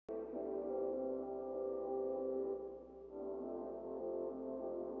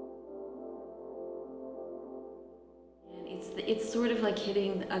It's sort of like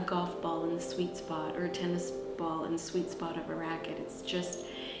hitting a golf ball in the sweet spot or a tennis ball in the sweet spot of a racket.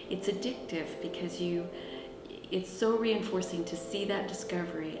 It's addictive because it's so reinforcing to see that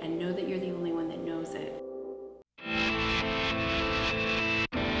discovery and know that you're the only one that knows it.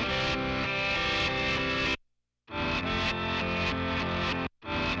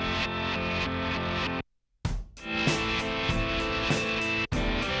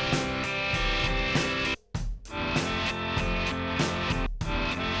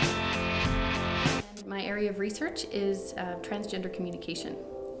 My area of research is transgender communication.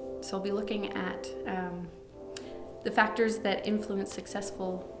 So I'll be looking at the factors that influence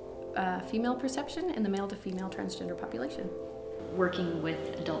successful female perception in the male to female transgender population. Working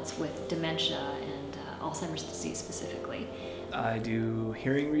with adults with dementia and Alzheimer's disease specifically. I do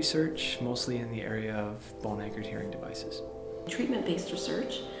hearing research, mostly in the area of bone-anchored hearing devices. Treatment-based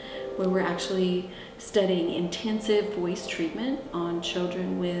research, where we're actually studying intensive voice treatment on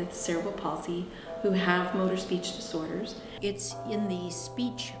children with cerebral palsy who have motor speech disorders. It's in the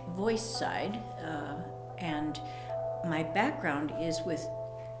speech voice side, and my background is with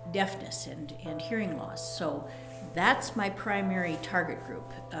deafness and hearing loss. So that's my primary target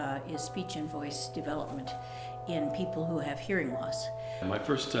group, is speech and voice development in people who have hearing loss. My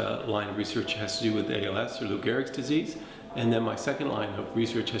first line of research has to do with ALS or Lou Gehrig's disease, and then my second line of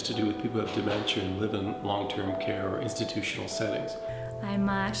research has to do with people who have dementia and live in long-term care or institutional settings. I'm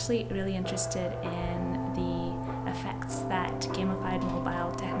actually really interested in the effects that gamified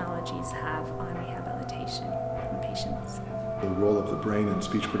mobile technologies have on rehabilitation in patients. The role of the brain in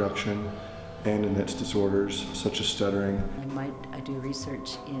speech production and in its disorders, such as stuttering. I do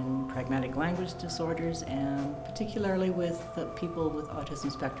research in pragmatic language disorders and particularly with people with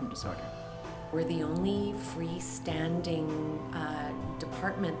autism spectrum disorder. We're the only freestanding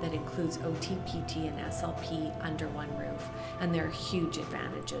department that includes OT, PT, and SLP under one roof. And there are huge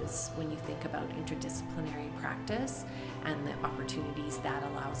advantages when you think about interdisciplinary practice and the opportunities that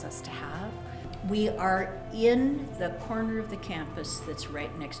allows us to have. We are in the corner of the campus that's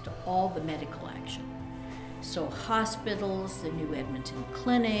right next to all the medical action. So hospitals, the new Edmonton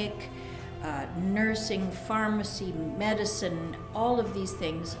Clinic, nursing, pharmacy, medicine, all of these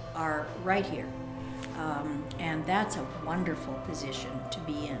things are right here. And that's a wonderful position to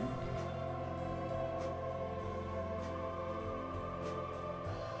be in.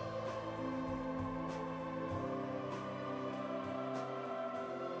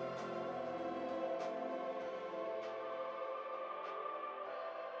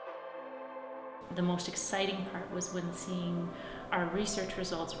 The most exciting part was when seeing our research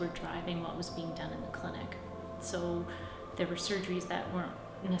results were driving what was being done in the clinic. So there were surgeries that weren't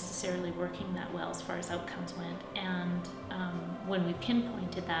necessarily working that well as far as outcomes went, and when we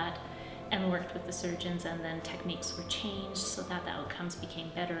pinpointed that and worked with the surgeons, and then techniques were changed so that the outcomes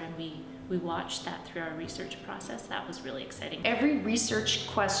became better, and we watched that through our research process. That was really exciting. Every research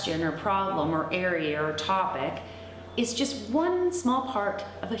question or problem or area or topic is just one small part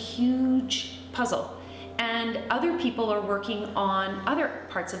of a huge puzzle, and other people are working on other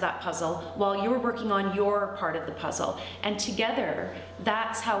parts of that puzzle while you're working on your part of the puzzle, and together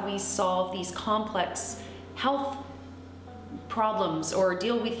that's how we solve these complex health problems or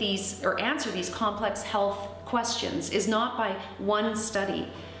deal with these or answer these complex health questions, is not by one study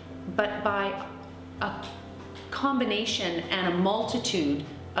but by a combination and a multitude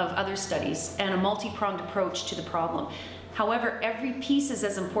of other studies and a multi-pronged approach to the problem. However, every piece is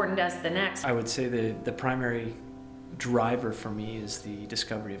as important as the next. I would say the primary driver for me is the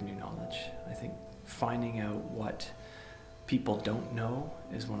discovery of new knowledge. I think finding out what people don't know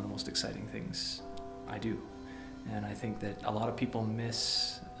is one of the most exciting things I do. And I think that a lot of people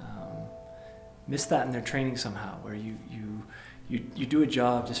miss that in their training somehow, where you do a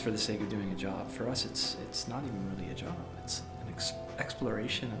job just for the sake of doing a job. For us, it's not even really a job. It's an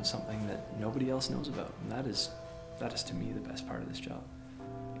exploration of something that nobody else knows about, and that is to me the best part of this job.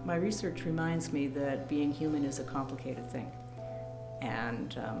 My research reminds me that being human is a complicated thing,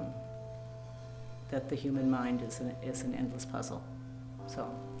 and that the human mind is an endless puzzle.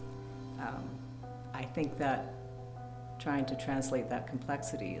 So I think that trying to translate that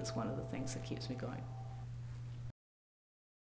complexity is one of the things that keeps me going.